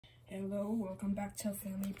Hello, welcome back to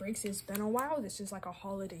Family Breaks. It's been a while. This is like a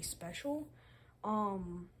holiday special.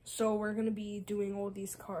 So we're gonna be doing all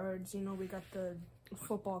these cards. You know, we got the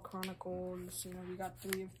Football Chronicles. You know, we got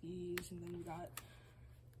 3 of these, and then we got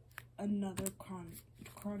another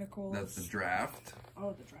Chronicles. That's the draft.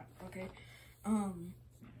 Oh, the draft. Okay. Whoa,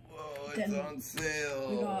 it's on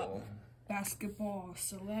sale. We got Basketball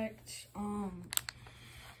Select.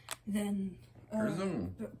 Then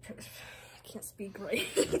Prism. I can't speak right.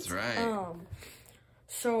 That's right.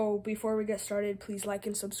 So before we get started, please like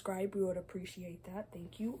and subscribe. We would appreciate that.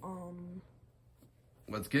 Thank you.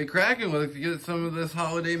 Let's get cracking. Let's get some of this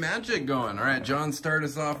holiday magic going. All right, John, start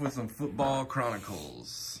us off with some Football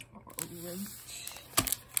Chronicles.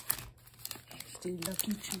 Stay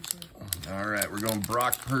lucky chooser. All right, we're going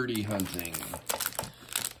Brock Purdy hunting.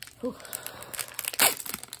 Whew.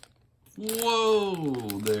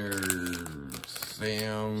 Whoa, there's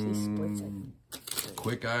Sam.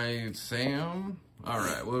 Quick Eye Sam. All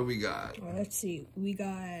right, what do we got? Let's see. We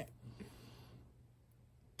got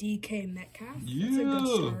DK Metcalf. Yeah. That's a good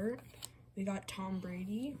start. We got Tom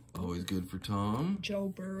Brady. Always good for Tom.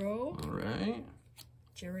 Joe Burrow. All right.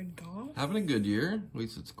 Jared Goff. Having a good year. At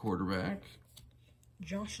least it's quarterback.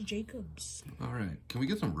 Josh Jacobs. All right. Can we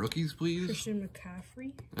get some rookies, please? Christian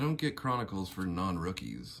McCaffrey. I don't get Chronicles for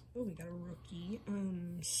non-rookies. Oh, we got a rookie.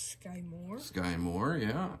 Sky Moore. Sky Moore,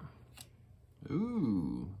 yeah.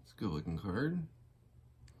 Ooh, it's a good-looking card.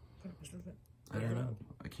 I don't know.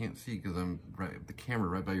 I can't see because I'm the camera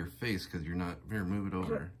right by your face because you're not. Here, move it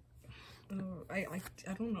over. I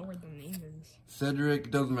don't know where the name is. Cedric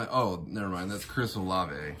doesn't matter. Oh, never mind. That's Chris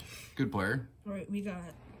Olave. Good player. All right, we got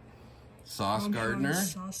Sauce Gardner.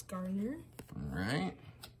 Sauce Gardner. All right.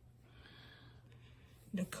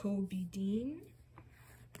 N'Kobe Dean.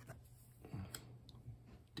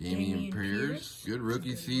 Damian Pierce. Good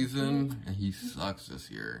rookie season. And he sucks this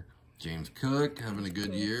year. James Cook having a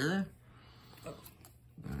good year. Oh.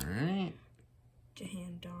 All right.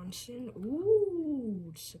 Jahan Dawson.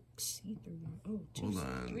 Ooh, see-through. Oh, Hold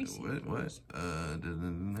on. What?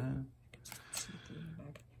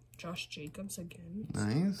 Josh Jacobs again.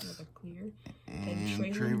 Nice. Another clear.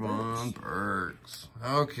 And Trayvon Burks.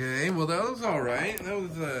 Okay, well that was all right. That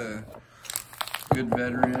was good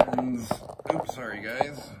veterans. Oops, sorry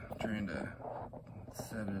guys. Trying to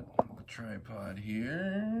set it the tripod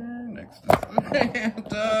here next to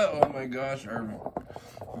Santa. Oh my gosh, our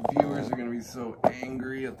viewers are gonna be so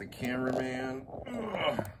angry at the cameraman.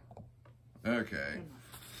 Ugh. Okay.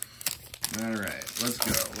 All right, let's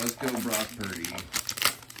go. Let's go, Brock Purdy.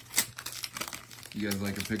 You guys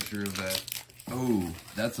like a picture of that? Oh,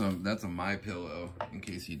 that's a My Pillow. In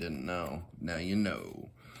case you didn't know, now you know.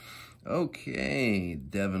 Okay,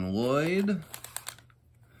 Devin Lloyd.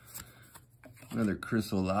 Another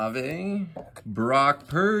Chris Olave. Brock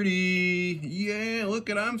Purdy. Yeah, look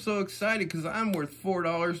at, I'm so excited because I'm worth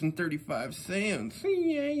 $4.35.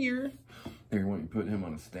 Yeah, you're. Here, why don't you put him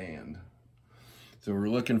on a stand? So we're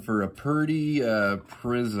looking for a Purdy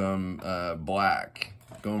Prism Black.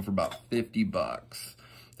 Going for about 50 bucks.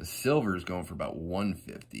 The silver is going for about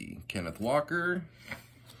 150. Kenneth Walker.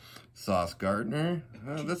 Sauce Gardner.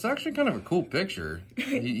 That's actually kind of a cool picture.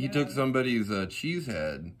 He took somebody's cheese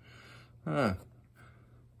head. Huh.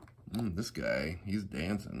 This guy, he's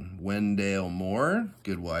dancing. Wendell Moore,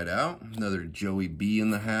 good wideout. Another Joey B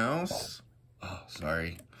in the house. Oh,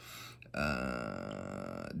 sorry.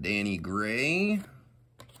 Danny Gray.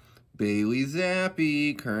 Bailey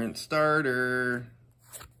Zappi, current starter.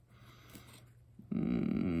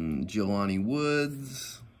 Jelani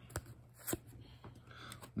Woods.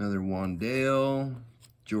 Another Wandale.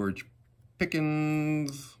 George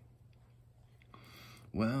Pickens.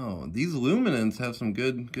 Wow, these Luminants have some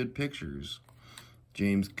good pictures.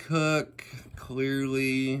 James Cook,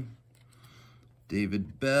 clearly.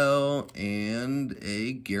 David Bell, and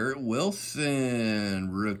a Garrett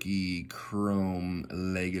Wilson rookie Chrome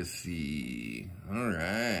Legacy. All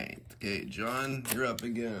right. Okay, John, you're up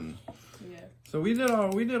again. Yeah. So we did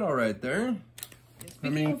all right there.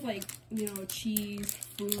 Speaking of, like, you know, cheese,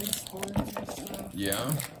 food, sports, and stuff.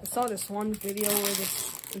 Yeah. I saw this one video where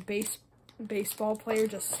this baseball player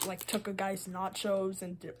just, like, took a guy's nachos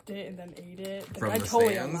and dipped it and then ate it. The guy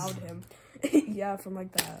totally allowed him. Yeah, from,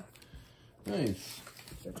 like, that. Nice.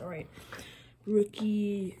 That's all right.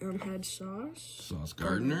 Rookie had Sauce. Sauce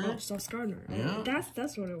Gardner. Oh, Sauce Gardner. Yeah.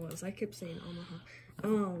 That's what it was. I kept saying Omaha.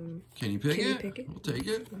 Can you pick it? We'll take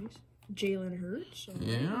it. Nice. Jalen Hurts.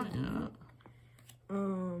 Yeah.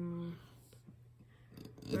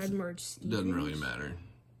 Redmond Stevens. Doesn't really matter.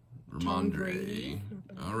 Ramondre.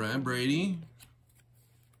 All right, Brady.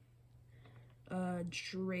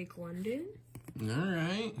 Drake London. All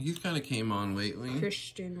right. He's kind of came on lately.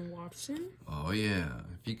 Christian Watson. Oh, yeah.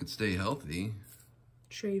 If he could stay healthy.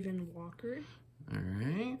 Trayvon Walker. All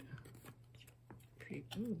right.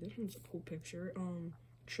 Oh, this one's a cool picture.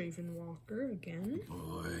 Trayvon Walker again.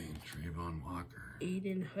 Boy, Trayvon Walker.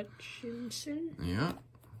 Aiden Hutchinson. Yeah.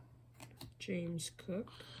 James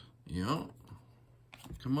Cook. Yeah.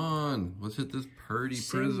 Come on. Let's hit this Purdy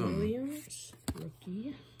Sam prism. Williams.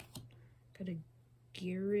 Rookie. Got a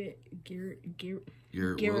Garrett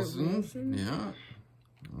Wilson. Yeah.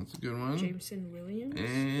 That's a good one. Jameson Williams.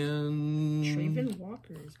 And Trayvon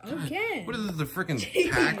Walkers. Again. What is this? The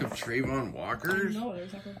freaking pack of Trayvon Walkers? No,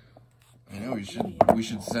 there's like a... I know we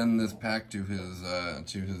should send this pack to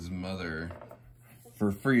his mother for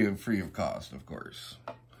free of cost, of course.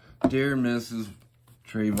 Dear Mrs.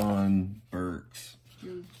 Trayvon Burks,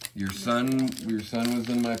 your son was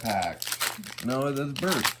in my pack. No, that's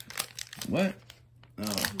Burks. What? Oh,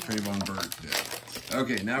 Trayvon Burks. Yeah.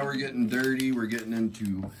 Okay, now we're getting dirty. We're getting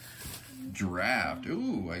into draft.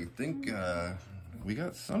 Ooh, I think we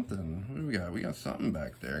got something. What do we got? We got something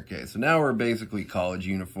back there. Okay, so now we're basically college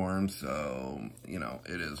uniforms, so, you know,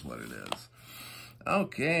 it is what it is.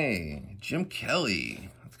 Okay, Jim Kelly.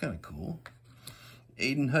 That's kind of cool.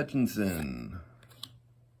 Aiden Hutchinson.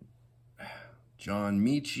 John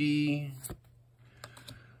Michie.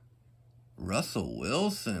 Russell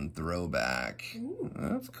Wilson throwback. Ooh.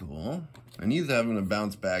 That's cool. And he's having a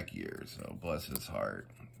bounce back year, so bless his heart.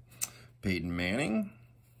 Peyton Manning.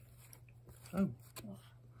 Oh.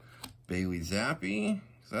 Bailey Zappi.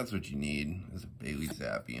 So that's what you need, is a Bailey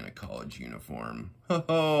Zappi in a college uniform.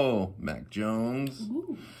 Ho-ho! Mac Jones.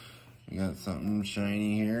 Ooh. We got something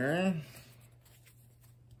shiny here.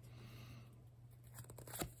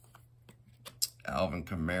 Alvin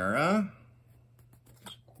Kamara.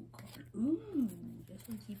 Ooh, this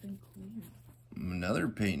one's even cooler. Another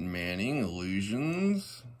Peyton Manning,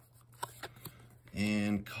 Illusions.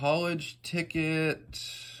 And college ticket,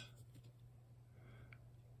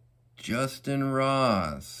 Justin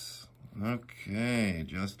Ross. Okay,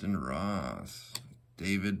 Justin Ross.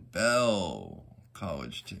 David Bell,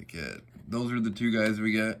 college ticket. Those are the two guys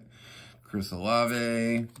we get. Chris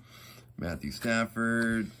Olave, Matthew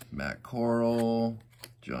Stafford, Matt Corral,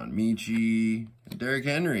 John Michie, and Derrick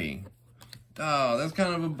Henry. Oh, that's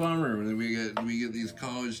kind of a bummer that we get these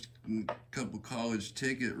couple college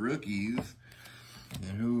ticket rookies.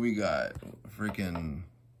 And who we got? Freaking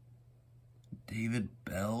David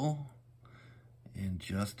Bell and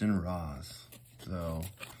Justin Ross. So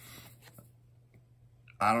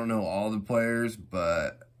I don't know all the players,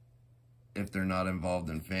 but if they're not involved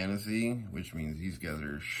in fantasy, which means these guys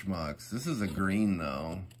are schmucks. This is a green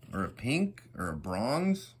though, or a pink, or a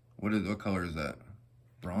bronze. What color is that?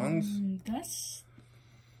 Bronze?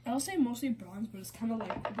 I'll say mostly bronze, but it's kind of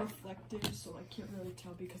like reflective, so I can't really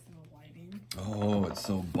tell because of the lighting. Oh, it's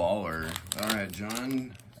so baller. All right,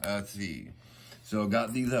 John, let's see. So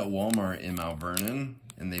got these at Walmart in Mount Vernon,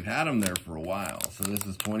 and they've had them there for a while. So this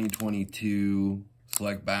is 2022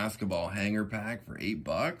 Select Basketball Hanger Pack for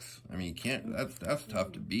 $8. I mean, you can't, that's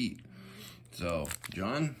tough to beat. So,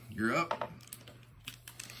 John, you're up.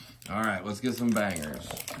 All right, let's get some bangers.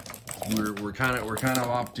 We're kind of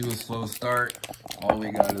off to a slow start. All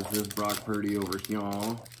we got is this Brock Purdy over here,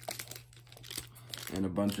 and a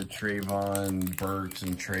bunch of Trayvon Burks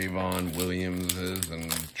and Trayvon Williamses and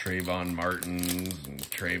Trayvon Martins and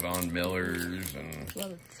Trayvon Millers and a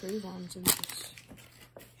lot of Trayvons in this.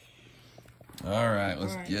 All right,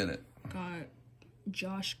 let's get it. Got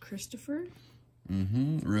Josh Christopher.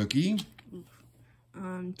 Rookie.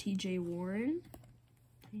 TJ Warren.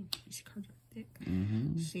 These cards are thick.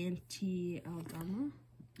 Santi Aldama.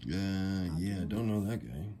 Yeah, don't know that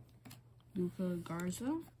guy. Luca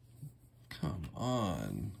Garza. Come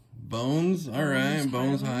on. Bones, all right.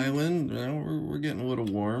 Bones Highland. We're getting a little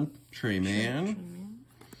warm. Trey Man.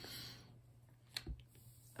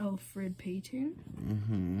 Alfred Payton.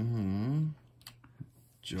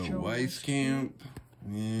 Joe Weiskamp.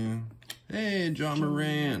 Yeah. Hey, John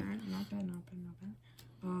Morant. Not bad.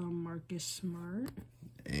 Marcus Smart.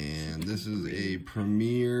 And this is a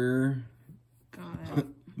premier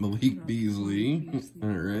Malik Beasley. All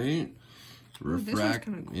right.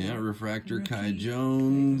 Refractor Kai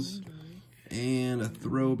Jones. And a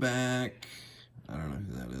throwback. I don't know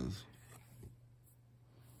who that is.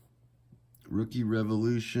 Rookie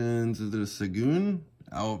Revolutions. Is it a Sagoon?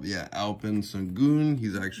 Alpin Sangoon.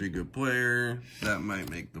 He's actually a good player. That might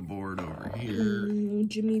make the board over here.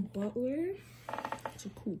 Jimmy Butler. It's a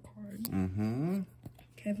cool card.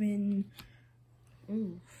 Kevin.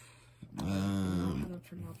 Ooh. I don't know how to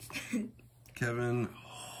pronounce that. Kevin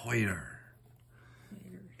Hoyer.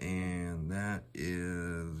 And that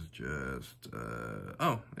is just,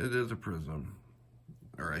 oh, it is a prism.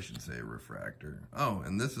 Or I should say a refractor. Oh,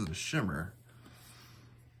 and this is a shimmer.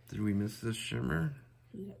 Did we miss this shimmer?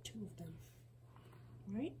 You got 2 of them.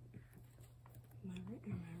 Right? Am I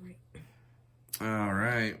right? All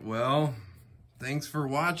right, well, thanks for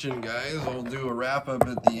watching, guys. We'll do a wrap-up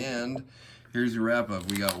at the end. Here's your wrap-up.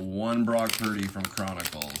 We got 1 Brock Purdy from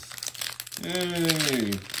Chronicles.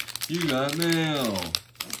 Hey, you got mail.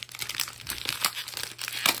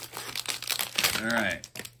 All right.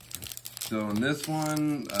 So in this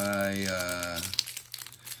one,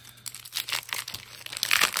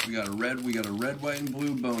 we got a red, white, and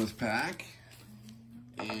blue bonus pack.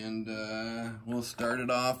 And we'll start it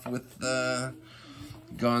off with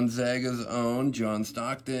Gonzaga's own John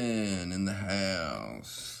Stockton in the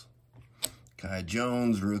house. Kai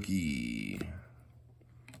Jones, rookie.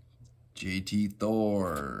 JT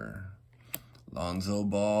Thor. Lonzo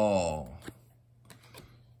Ball.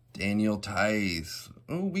 Daniel Tice.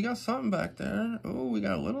 Oh, we got something back there. Oh, we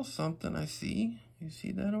got a little something, I see. You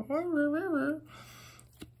see that? Daniel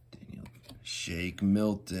Shake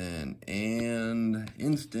Milton. And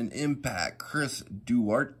Instant Impact, Chris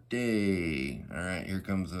Duarte. All right, here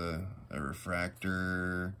comes a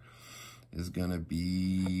refractor. Is going to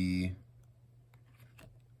be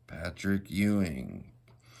Patrick Ewing.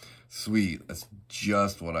 Sweet. That's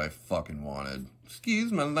just what I fucking wanted.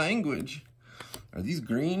 Excuse my language. Are these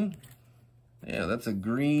green? Yeah, that's a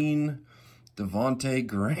green Devontae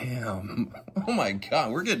Graham. Oh my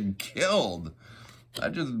God, we're getting killed. I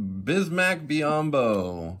just Bismack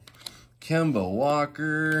Biyombo, Kemba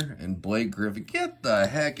Walker, and Blake Griffin. Get the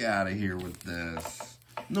heck out of here with this.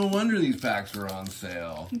 No wonder these packs were on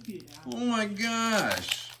sale. Yeah. Oh my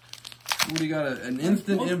gosh. What do you got? An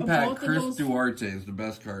instant impact. Chris Duarte is the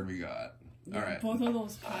best card we got. Yeah, all right. Both of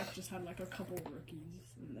those packs just had like a couple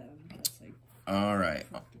rookies, and then that's like. All right,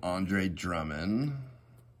 Andre Drummond,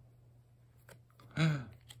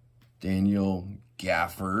 Daniel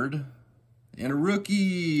Gafford, and a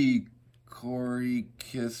rookie, Corey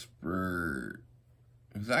Kispert.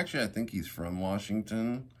 Who's actually, I think he's from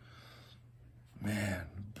Washington. Man,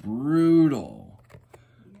 brutal.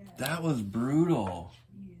 Yeah. That was brutal.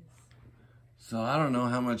 Yes. So I don't know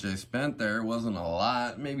how much I spent there. It wasn't a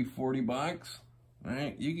lot, maybe $40.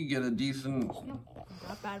 Right? You could get a decent.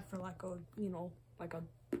 Not bad for like a, like a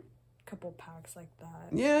couple packs like that.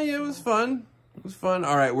 Yeah, it was fun. It was fun.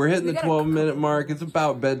 All right, we're hitting the 12-minute mark. It's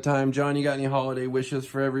about bedtime. John, you got any holiday wishes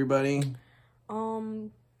for everybody?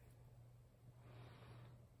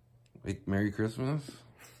 Wait, Merry Christmas.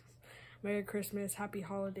 Merry Christmas, Happy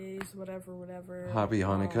Holidays, whatever. Happy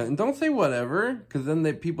Hanukkah. And don't say whatever, because then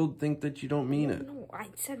people think that you don't mean it. No, I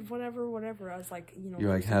said whatever. I was like,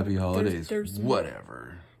 You're like, Happy Holidays, there's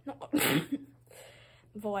whatever. No.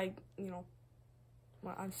 But like,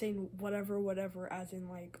 I'm saying whatever, as in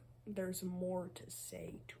like, there's more to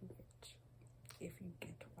say to it, if you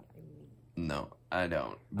get what I mean. No, I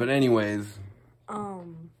don't. But anyways,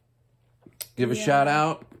 give a shout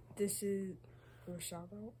out. This is a shout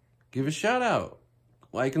out. Give a shout out.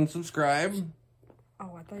 Like and subscribe.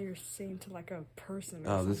 Oh, I thought you were saying to like a person.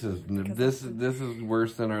 Oh, this is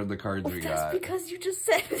worse than the cards we got. That's because you just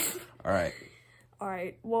said it. All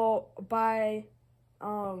right. Well, bye.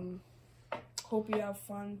 Hope you have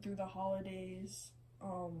fun through the holidays.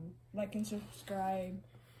 Like and subscribe.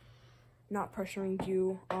 Not pressuring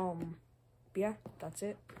you. Yeah, that's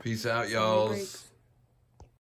it. Peace out, y'all.